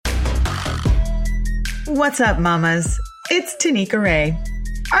What's up, mamas? It's Tanika Ray.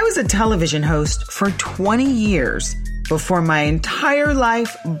 I was a television host for 20 years before my entire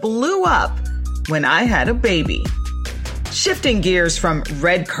life blew up when I had a baby. Shifting gears from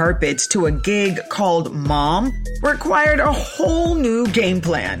red carpets to a gig called Mom required a whole new game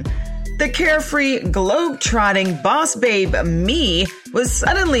plan. The carefree, globe-trotting boss babe me was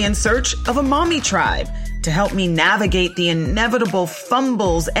suddenly in search of a mommy tribe to help me navigate the inevitable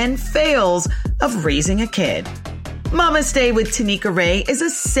fumbles and fails of raising a kid. Mama Stay with Tanika Ray is a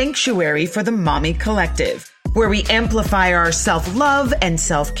sanctuary for the mommy collective, where we amplify our self-love and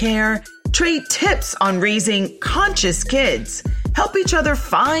self-care, trade tips on raising conscious kids, help each other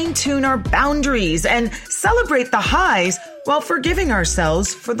fine-tune our boundaries, and celebrate the highs while forgiving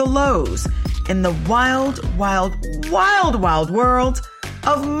ourselves for the lows in the wild, wild, wild, wild world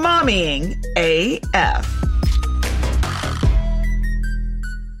of mommying AF.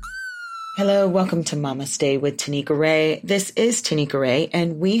 Hello, welcome to Mama Stay with Tanika Ray. This is Tanika Ray,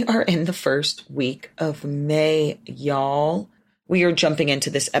 and we are in the first week of May, y'all. We are jumping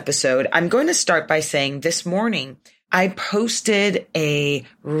into this episode. I'm going to start by saying this morning, I posted a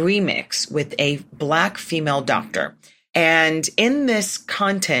remix with a Black female doctor. And in this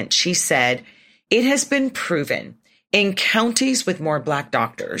content, she said, it has been proven in counties with more Black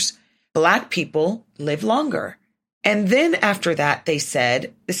doctors, Black people live longer. And then after that, they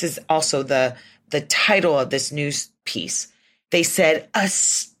said, this is also the title of this news piece. They said,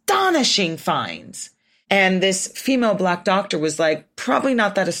 astonishing finds. And this female Black doctor was like, probably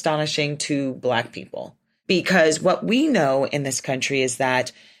not that astonishing to Black people, because what we know in this country is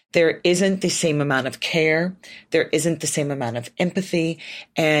that there isn't the same amount of care. There isn't the same amount of empathy.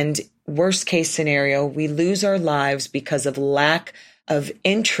 And worst case scenario, we lose our lives because of lack of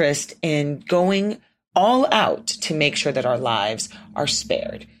interest in going all out to make sure that our lives are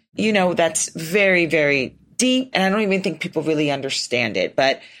spared. You know, that's very, very deep. And I don't even think people really understand it.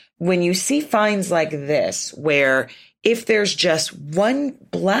 But when you see finds like this, where if there's just one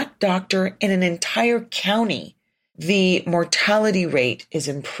Black doctor in an entire county, the mortality rate is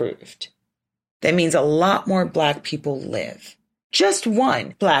improved. That means a lot more Black people live. Just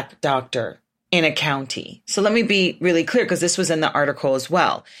one Black doctor in a county. So let me be really clear, because this was in the article as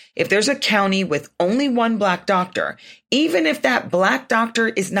well. If there's a county with only one Black doctor, even if that Black doctor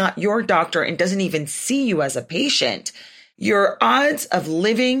is not your doctor and doesn't even see you as a patient, your odds of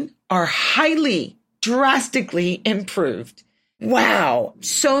living are highly, drastically improved. Wow.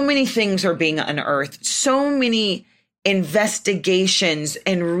 So many things are being unearthed. So many investigations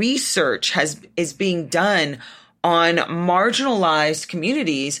and research is being done on marginalized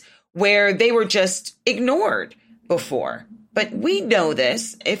communities where they were just ignored before. But we know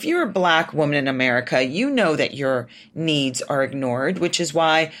this. If you're a Black woman in America, you know that your needs are ignored, which is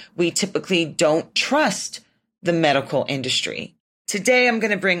why we typically don't trust the medical industry. Today, I'm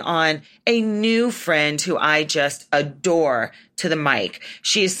going to bring on a new friend who I just adore to the mic.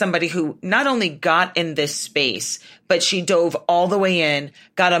 She is somebody who not only got in this space, but she dove all the way in,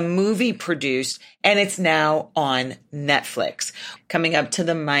 got a movie produced, and it's now on Netflix. Coming up to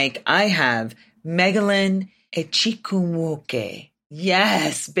the mic, I have Megalyn Echikunwoke.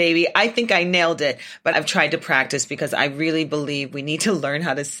 Yes, baby. I think I nailed it, but I've tried to practice because I really believe we need to learn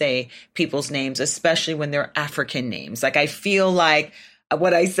how to say people's names, especially when they're African names. Like, I feel like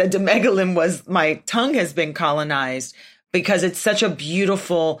what I said to Megalyn was my tongue has been colonized because it's such a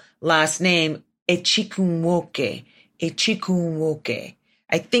beautiful last name, Echikunwoke, Echikunwoke.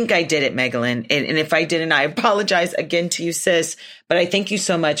 I think I did it, Megalyn. And if I didn't, I apologize again to you, sis. But I thank you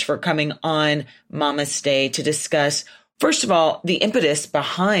so much for coming on Mama Stay to discuss, first of all, the impetus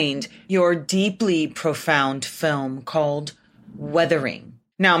behind your deeply profound film called Weathering.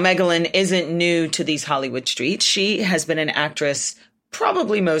 Now, Megalyn isn't new to these Hollywood streets. She has been an actress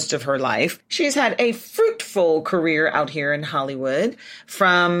probably most of her life. She's had a fruitful career out here in Hollywood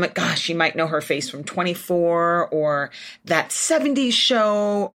from, gosh, you might know her face from 24 or That 70s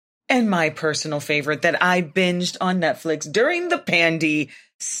Show. And my personal favorite that I binged on Netflix during the pandy,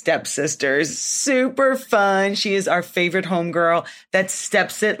 Stepsisters. Super fun. She is our favorite homegirl that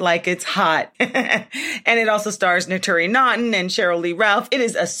steps it like it's hot. And it also stars Naturi Naughton and Cheryl Lee Ralph. It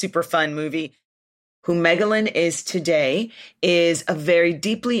is a super fun movie. Who Megalyn is today is a very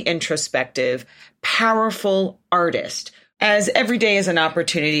deeply introspective, powerful artist. As every day is an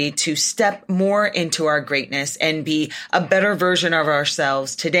opportunity to step more into our greatness and be a better version of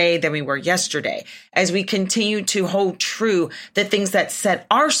ourselves today than we were yesterday, as we continue to hold true the things that set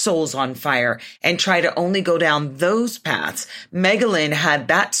our souls on fire and try to only go down those paths. Megalyn had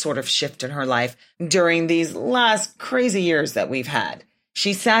that sort of shift in her life during these last crazy years that we've had.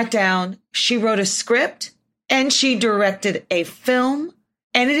 She sat down, she wrote a script, and she directed a film,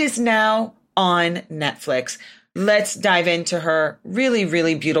 and it is now on Netflix. Let's dive into her really,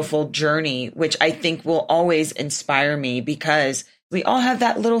 really beautiful journey, which I think will always inspire me because we all have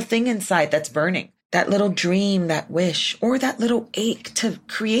that little thing inside that's burning, that little dream, that wish, or that little ache to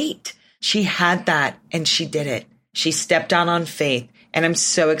create. She had that and she did it. She stepped out on faith. And I'm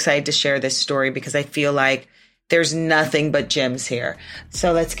so excited to share this story because I feel like there's nothing but gems here.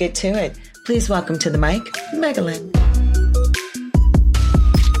 So let's get to it. Please welcome to the mic, Megalyn.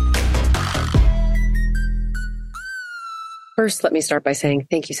 First, let me start by saying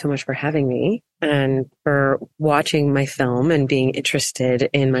thank you so much for having me and for watching my film and being interested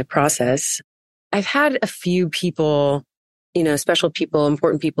in my process. I've had a few people, special people,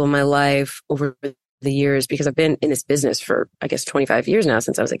 important people in my life over the years because I've been in this business for, 25 years now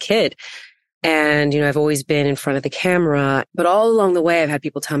since I was a kid. And, I've always been in front of the camera, but all along the way, I've had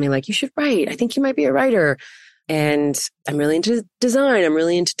people tell me like, you should write. I think you might be a writer. And I'm really into design. I'm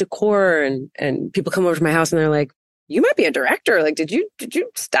really into decor. And people come over to my house and they're like, you might be a director. Like, did you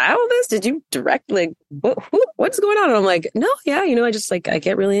style this? Did you direct? Like, what's going on? And I'm like, no, yeah, I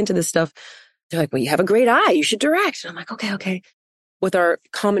get really into this stuff. They're like, well, you have a great eye. You should direct. And I'm like, okay. With our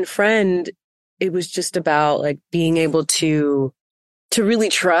common friend, it was just about like being able to really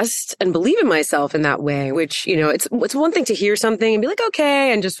trust and believe in myself in that way, which, it's one thing to hear something and be like,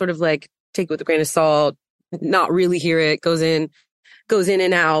 okay, and just sort of like take it with a grain of salt, not really hear it, goes in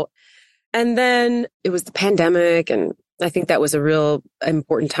and out. And then it was the pandemic. And I think that was a real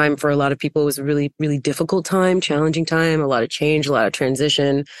important time for a lot of people. It was a really, really difficult time, challenging time, a lot of change, a lot of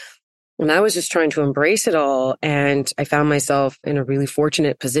transition. And I was just trying to embrace it all. And I found myself in a really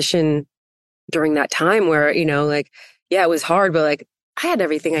fortunate position during that time where, it was hard, but like I had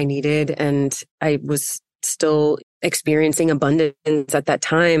everything I needed and I was still experiencing abundance at that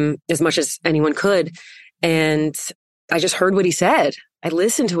time as much as anyone could. And I just heard what he said. I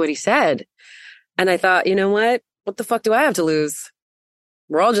listened to what he said. And I thought, you know what? What the fuck do I have to lose?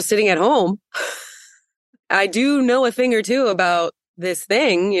 We're all just sitting at home. I do know a thing or two about this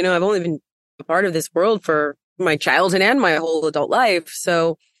thing. I've only been a part of this world for my childhood and my whole adult life.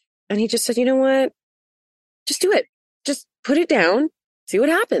 So, and he just said, you know what? Just do it. Just put it down. See what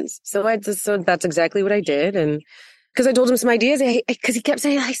happens. So that's exactly what I did. And because I told him some ideas, because he kept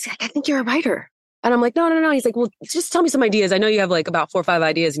saying, I think you're a writer. And I'm like, no. He's like, well, just tell me some ideas. I know you have like about 4 or 5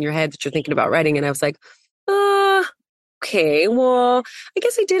 ideas in your head that you're thinking about writing. And I was like, okay, well, I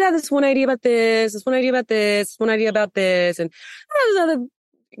guess I did have this one idea about this one idea about this, one idea about this. And I was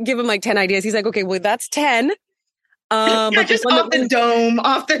give him like 10 ideas. He's like, okay, well, that's 10. But just off the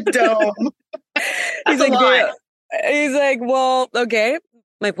dome. He's like, well, okay,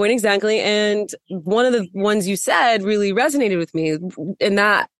 my point exactly. And one of the ones you said really resonated with me.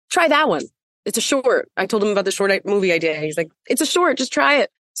 And try that one. It's a short. I told him about the short movie idea. He's like, it's a short, just try it.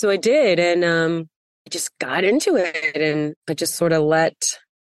 So I did. And I just got into it and I just sort of let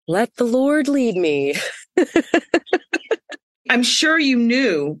the Lord lead me. I'm sure you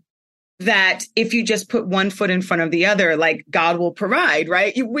knew that if you just put one foot in front of the other, like God will provide,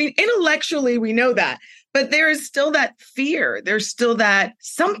 right? Intellectually, we know that, but there is still that fear. There's still that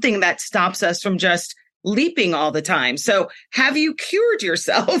something that stops us from just leaping all the time. So have you cured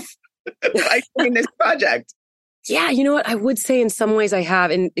yourself by doing this project? Yeah, you know what? I would say in some ways I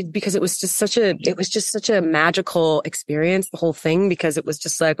have, and because it was just such a magical experience, the whole thing, because it was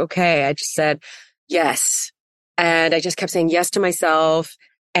just like, okay, I just said yes. And I just kept saying yes to myself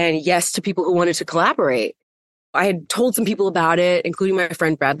and yes to people who wanted to collaborate. I had told some people about it, including my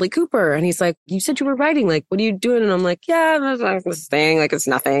friend Bradley Cooper. And he's like, you said you were writing, like, what are you doing? And I'm like, yeah, that's this thing, like, it's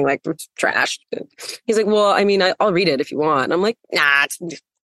nothing, like, it's trash. He's like, well, I mean, I'll read it if you want. And I'm like, nah,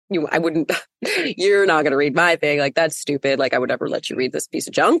 I wouldn't, you're not going to read my thing. Like, that's stupid. Like, I would never let you read this piece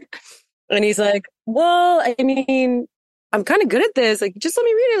of junk. And he's like, well, I mean, I'm kind of good at this. Like, just let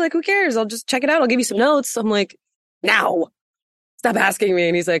me read it. Like, who cares? I'll just check it out. I'll give you some notes. I'm like, now, stop asking me.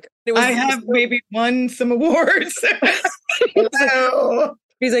 And he's like, I have maybe won some awards.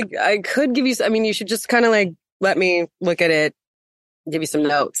 He's like, I could give you, you should just kind of like, let me look at it, give you some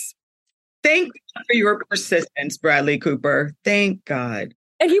notes. Thank God for your persistence, Bradley Cooper. Thank God.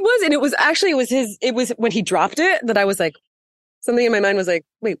 And he was, and it was when he dropped it that I was like, something in my mind was like,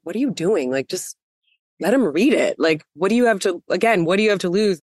 wait, what are you doing? Like, just let him read it. Like, what do you have to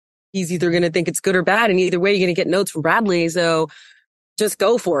lose? He's either going to think it's good or bad. And either way, you're going to get notes from Bradley. So just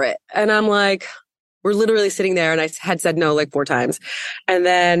go for it. And I'm like, we're literally sitting there and I had said no like 4 times. And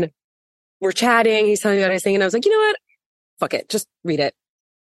then we're chatting. He's telling me what I was saying. And I was like, you know what? Fuck it. Just read it.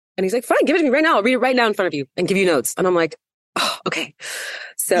 And he's like, fine, give it to me right now. I'll read it right now in front of you and give you notes. And I'm like, Oh, okay.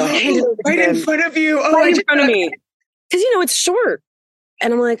 So I handed it over to right him. in front of you. Oh, Right in front of me. Because, it's short.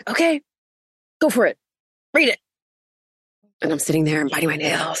 And I'm like, okay, go for it. Read it. And I'm sitting there and biting my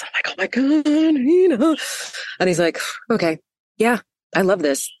nails. I'm like, oh my God, And he's like, okay, yeah, I love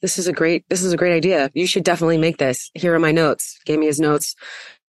this. This is a great idea. You should definitely make this. Here are my notes. Gave me his notes.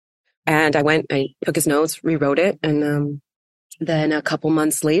 And I took his notes, rewrote it. And, then a couple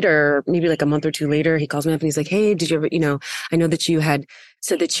months later, maybe like a month or two later, he calls me up and he's like, hey, did you ever, I know that you had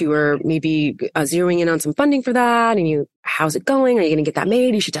said that you were maybe zeroing in on some funding for that. And how's it going? Are you going to get that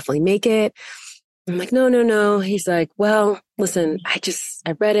made? You should definitely make it. I'm like, no. He's like, well, listen, I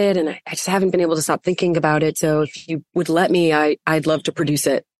read it and I just haven't been able to stop thinking about it. So if you would let me, I'd love to produce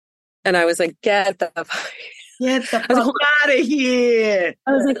it. And I was like, get the fuck out of here.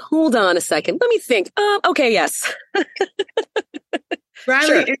 I was like, hold on a second. Let me think. Okay, yes.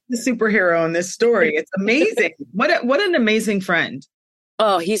 Riley is the superhero in this story. It's amazing. What an amazing friend.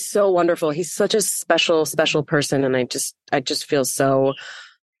 Oh, he's so wonderful. He's such a special, special person. And I just feel so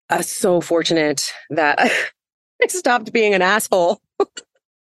fortunate that I stopped being an asshole.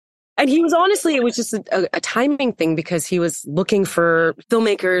 And he was honestly, it was just a timing thing because he was looking for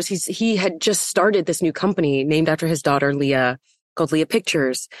filmmakers. He had just started this new company named after his daughter, Leah, called Leah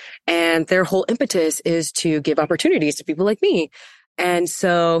Pictures. And their whole impetus is to give opportunities to people like me. And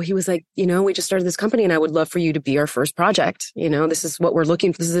so he was like, we just started this company and I would love for you to be our first project. This is what we're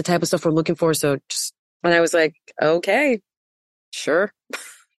looking for. This is the type of stuff we're looking for. And I was like, okay, sure.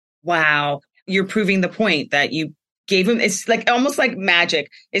 Wow. You're proving the point that you gave him. It's like almost like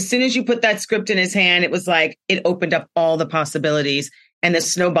magic. As soon as you put that script in his hand, it was like it opened up all the possibilities and the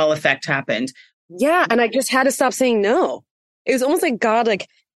snowball effect happened. Yeah. And I just had to stop saying no. It was almost like God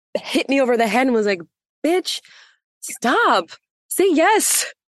hit me over the head and was like, bitch, stop. Say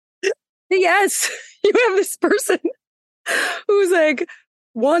yes. Say yes. You have this person who's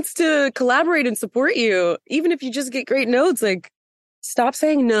wants to collaborate and support you. Even if you just get great notes, stop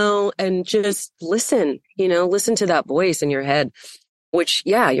saying no and just listen, listen to that voice in your head, which,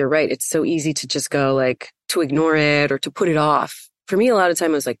 yeah, you're right. It's so easy to just go to ignore it or to put it off. For me, a lot of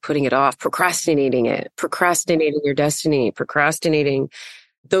time it was putting it off, procrastinating your destiny, procrastinating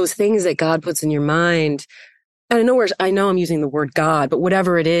those things that God puts in your mind. And I know I'm using the word God, but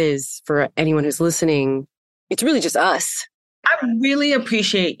whatever it is for anyone who's listening, it's really just us. I really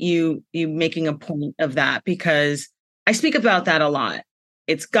appreciate you making a point of that because I speak about that a lot.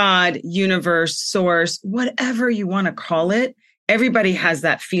 It's God, universe, source, whatever you want to call it. Everybody has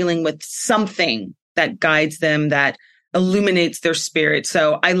that feeling with something that guides them, that illuminates their spirit.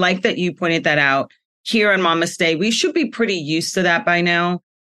 So I like that you pointed that out here on Mama's Day. We should be pretty used to that by now.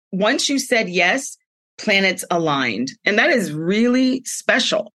 Once you said yes, planets aligned. And that is really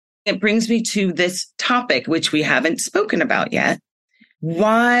special. It brings me to this topic, which we haven't spoken about yet.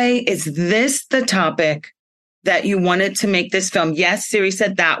 Why is this the topic that you wanted to make this film? Yes, Siri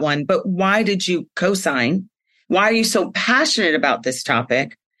said that one, but why did you co-sign? Why are you so passionate about this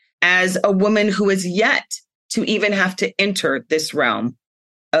topic as a woman who is yet to even have to enter this realm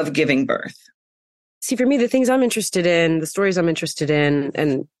of giving birth? See, for me, the things I'm interested in, the stories I'm interested in,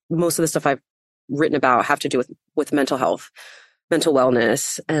 and most of the stuff I've written about have to do with mental health, mental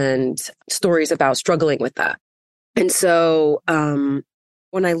wellness, and stories about struggling with that. And so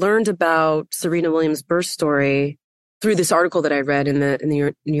when I learned about Serena Williams' birth story through this article that I read in the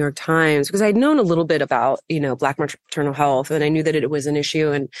New York Times, because I'd known a little bit about, Black maternal health, and I knew that it was an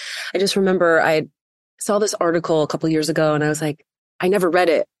issue. And I just remember I saw this article a couple of years ago and I was like, I never read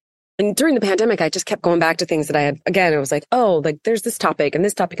it. And during the pandemic, I just kept going back to things that I had, again, it was like, oh, there's this topic and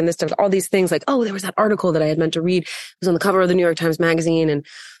this topic and this topic, all these things oh, there was that article that I had meant to read. It was on the cover of the New York Times Magazine. And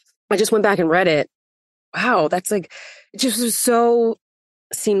I just went back and read it. Wow. That's it just was so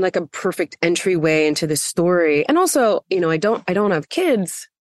seemed like a perfect entryway into this story. And also, I don't have kids.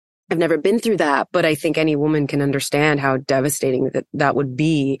 I've never been through that, but I think any woman can understand how devastating that would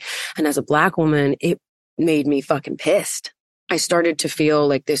be. And as a Black woman, it made me fucking pissed. I started to feel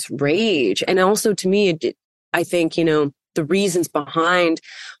this rage. And also to me, I think, the reasons behind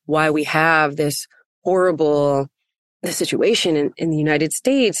why we have this horrible situation in the United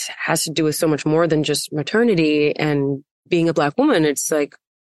States has to do with so much more than just maternity and being a Black woman.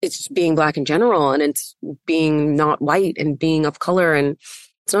 It's being Black in general, and it's being not white and being of color. And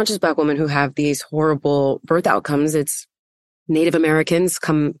it's not just Black women who have these horrible birth outcomes. It's Native Americans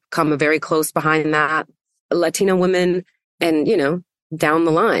come very close behind that, Latino women, and, down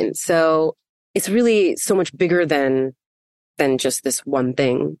the line. So it's really so much bigger than just this one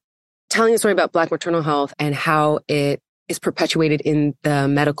thing. Telling a story about Black maternal health and how it is perpetuated in the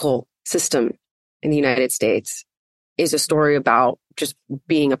medical system in the United States is a story about just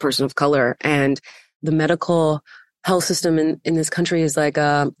being a person of color. And the medical health system in this country is like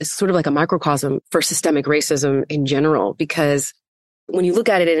it's sort of like a microcosm for systemic racism in general, because when you look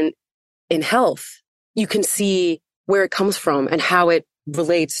at it in health, you can see where it comes from and how it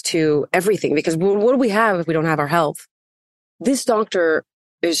relates to everything. Because what do we have if we don't have our health? This doctor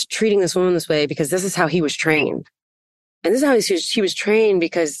is treating this woman this way because this is how he was trained. And this is how he was trained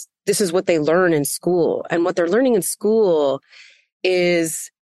because this is what they learn in school. And what they're learning in school is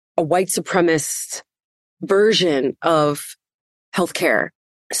a white supremacist version of healthcare.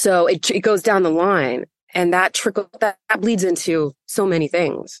 So it goes down the line, and that bleeds into so many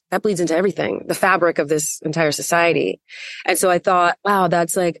things. That bleeds into everything, the fabric of this entire society. And so I thought, wow,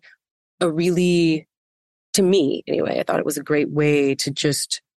 that's like a really, to me anyway, I thought it was a great way to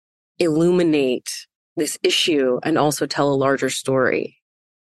just illuminate this issue and also tell a larger story.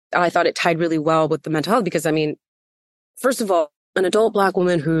 I thought it tied really well with the mental health because, I mean, first of all, an adult Black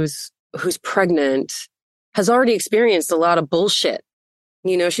woman who's pregnant has already experienced a lot of bullshit.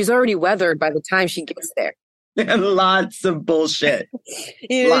 You know, she's already weathered by the time she gets there. Lots of bullshit.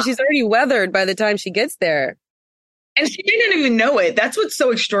 She's already weathered by the time she gets there. And she didn't even know it. That's what's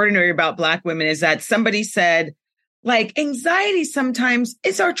so extraordinary about Black women is that somebody said, like, anxiety sometimes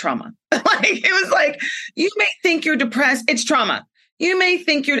is our trauma. Like, it was like, you may think you're depressed. It's trauma. You may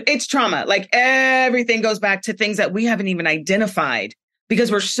think it's trauma. Like, everything goes back to things that we haven't even identified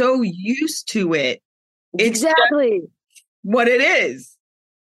because we're so used to it. It's exactly what it is.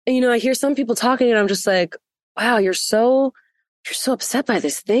 And, you know, I hear some people talking and I'm just like, wow, you're so upset by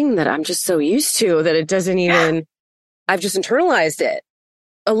this thing that I'm just so used to that it doesn't even, I've just internalized it.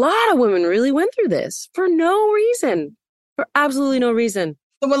 A lot of women really went through this for no reason, for absolutely no reason.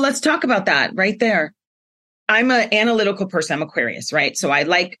 Well, let's talk about that right there. I'm an analytical person. I'm Aquarius, right? So I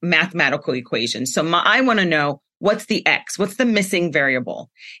like mathematical equations. So I want to know, what's the X? What's the missing variable?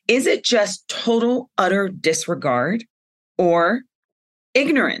 Is it just total, utter disregard or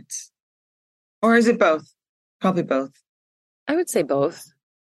ignorance? Or is it both? Probably both. I would say both.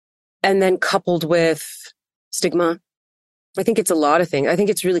 And then coupled with stigma. I think it's a lot of things. I think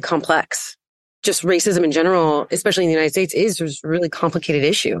it's really complex. Just racism in general, especially in the United States, is a really complicated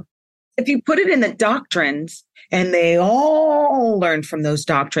issue. If you put it in the doctrines, and they all learn from those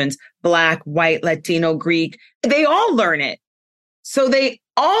doctrines, Black, white, Latino, Greek, they all learn it. So they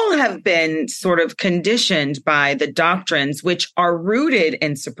all have been sort of conditioned by the doctrines, which are rooted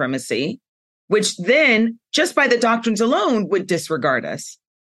in supremacy, which then just by the doctrines alone would disregard us.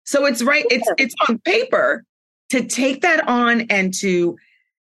 So it's right. It's on paper to take that on and to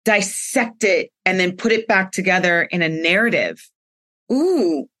dissect it and then put it back together in a narrative.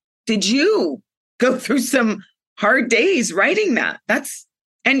 Ooh, did you go through some hard days writing that?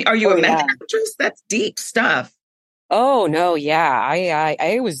 And are you a method actress? That's deep stuff. Oh no, yeah.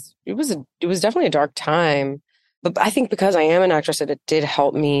 It was definitely a dark time. But I think because I am an actress, that it did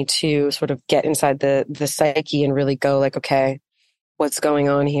help me to sort of get inside the psyche and really go like, okay, what's going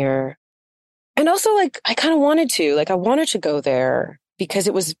on here? And also like, I kind of wanted to go there because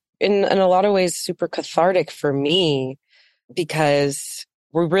it was in a lot of ways super cathartic for me, because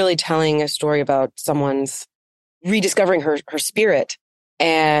we're really telling a story about someone's rediscovering her spirit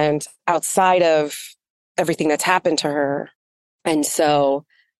and outside of everything that's happened to her. And so,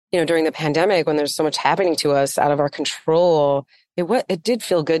 you know, during the pandemic, when there's so much happening to us out of our control, it did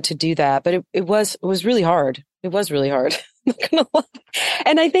feel good to do that, but it was really hard. It was really hard.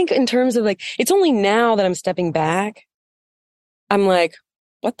 And I think in terms of like, it's only now that I'm stepping back, I'm like,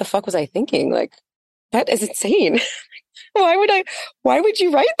 what the fuck was I thinking? Like, that is insane. Why would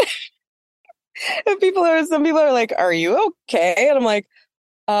you write that? And some people are like, are you okay? And I'm like,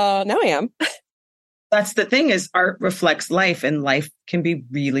 now I am. That's the thing, is art reflects life, and life can be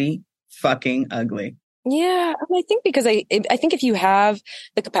really fucking ugly. Yeah. And I think because I think if you have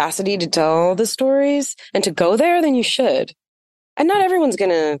the capacity to tell the stories and to go there, then you should. And not everyone's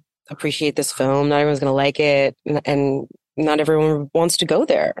going to appreciate this film. Not everyone's going to like it. And not everyone wants to go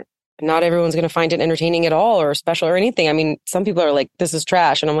there. Not everyone's going to find it entertaining at all or special or anything. I mean, some people are like, this is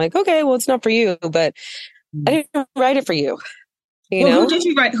trash. And I'm like, okay, well, it's not for you, but I didn't write it for you. You know? Who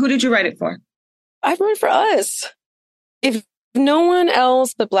did you write it for? I wrote it for us. If no one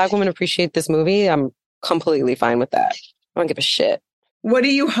else but Black women appreciate this movie, I'm completely fine with that. I don't give a shit. What do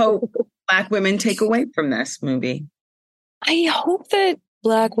you hope Black women take away from this movie? I hope that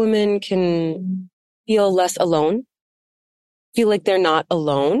Black women can feel less alone, feel like they're not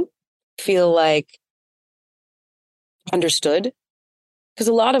alone, feel like understood. Because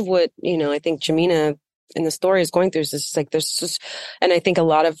a lot of what, you know, I think Jamina in the story is going through is just like, there's just, and I think a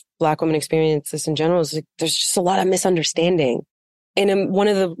lot of Black women experience this in general, is like, there's just a lot of misunderstanding. And one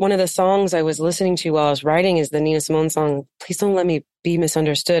of the songs I was listening to while I was writing is the Nina Simone song, Please Don't Let Me Be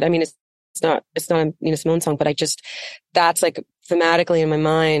Misunderstood. I mean, it's not a Nina Simone song, but that's like thematically in my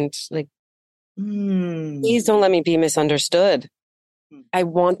mind, like, please don't let me be misunderstood. I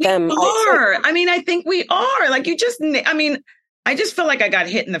want them. I mean, I think we are. Like I just feel like I got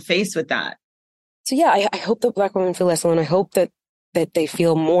hit in the face with that. So yeah, I hope that Black women feel less alone. I hope that they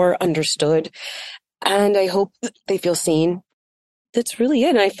feel more understood, and I hope that they feel seen. That's really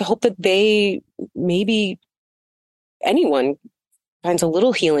it. And I hope that maybe anyone finds a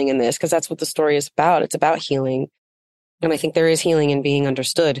little healing in this, because that's what the story is about. It's about healing. And I think there is healing in being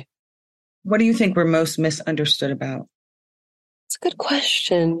understood. What do you think we're most misunderstood about? It's a good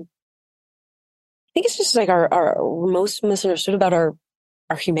question. I think it's just like we're most misunderstood about our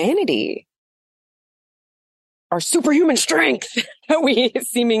humanity, our superhuman strength that we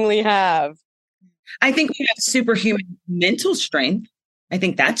seemingly have. I think we have superhuman mental strength. I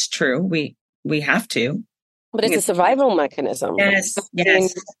think that's true. We have to. But it's a survival mechanism. Yes, yes. I mean,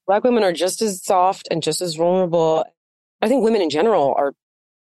 Black women are just as soft and just as vulnerable. I think women in general are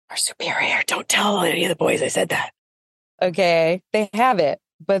superior. Don't tell any of the boys I said that. Okay, they have it.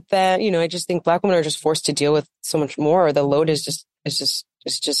 But then, I just think Black women are just forced to deal with so much more. The load is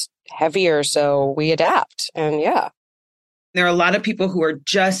just heavier. So we adapt. And yeah. There are a lot of people who are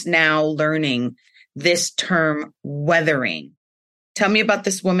just now learning this term, weathering. Tell me about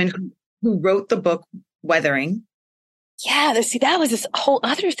this woman who wrote the book, Weathering. Yeah, that was this whole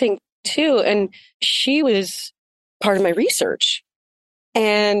other thing too. And she was part of my research.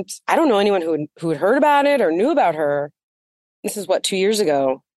 And I don't know anyone who had heard about it or knew about her. This is 2 years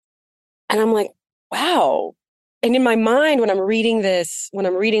ago. And I'm like, wow. And in my mind, when I'm reading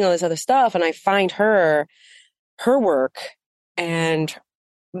all this other stuff, and I find her work and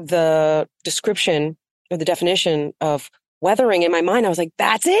the description or the definition of weathering in my mind, I was like,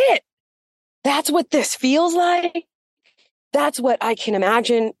 that's it. That's what this feels like. That's what I can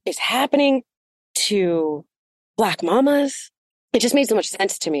imagine is happening to Black mamas. It just made so much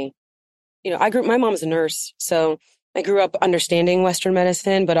sense to me. My mom's a nurse, so I grew up understanding Western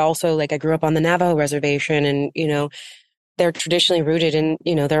medicine, but also I grew up on the Navajo reservation, and, they're traditionally rooted in,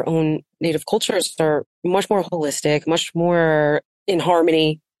 their own native cultures. They're much more holistic, much more in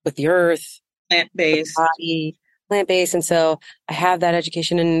harmony with the earth. Plant-based. Plant-based. And so I have that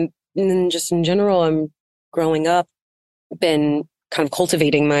education. And then just in general, I'm growing up, been kind of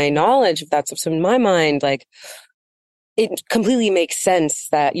cultivating my knowledge of that stuff. So in my mind, it completely makes sense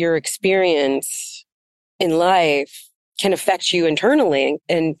that your experience in life can affect you internally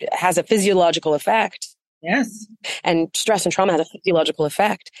and has a physiological effect. Yes. And stress and trauma has a physiological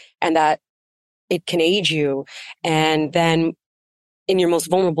effect, and that it can age you. And then in your most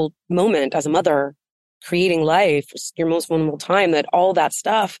vulnerable moment as a mother, creating life, your most vulnerable time, that all that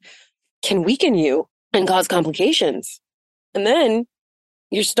stuff can weaken you and cause complications. And then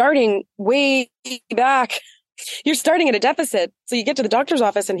you're starting way back. You're starting at a deficit. So you get to the doctor's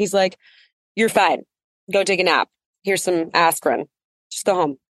office and he's like, you're fine. Go take a nap. Here's some aspirin. Just go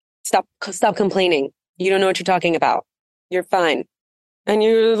home. Stop complaining. You don't know what you're talking about. You're fine. And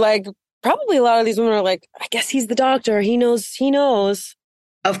you're like, probably a lot of these women are like, I guess he's the doctor. He knows.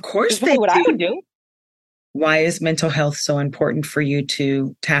 Of course they do. I would do. Why is mental health so important for you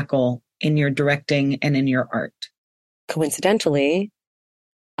to tackle in your directing and in your art? Coincidentally,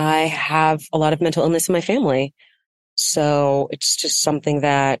 I have a lot of mental illness in my family. So it's just something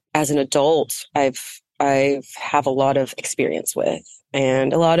that as an adult, I have a lot of experience with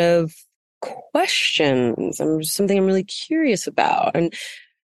and a lot of questions. Something I'm really curious about and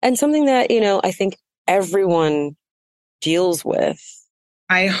something that, I think everyone deals with.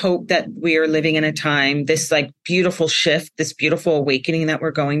 I hope that we are living in a time, this beautiful shift, this beautiful awakening that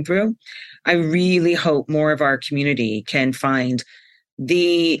we're going through. I really hope more of our community can find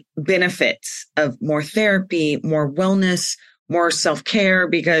the benefits of more therapy, more wellness, more self-care,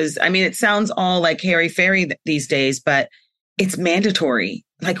 because it sounds all like hairy-fairy these days, but it's mandatory.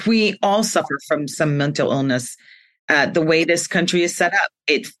 We all suffer from some mental illness. The way this country is set up,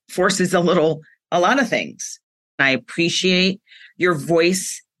 it forces a lot of things. I appreciate your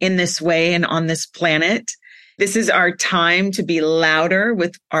voice in this way and on this planet. This is our time to be louder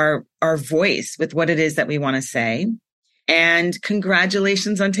with our voice, with what it is that we want to say. And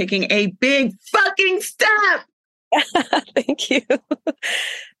congratulations on taking a big fucking step. Thank you.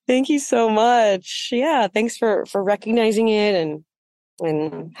 Thank you so much. Yeah. Thanks for recognizing it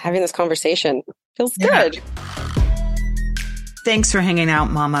and having this conversation. Feels good. Thanks for hanging out,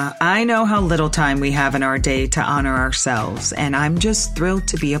 Mama. I know how little time we have in our day to honor ourselves, and I'm just thrilled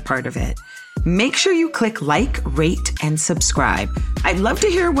to be a part of it. Make sure you click like, rate, and subscribe. I'd love to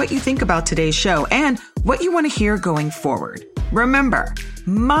hear what you think about today's show and what you want to hear going forward. Remember,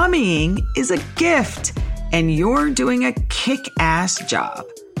 mommying is a gift, and you're doing a kick-ass job.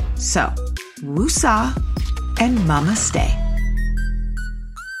 So, woosah and mama stay.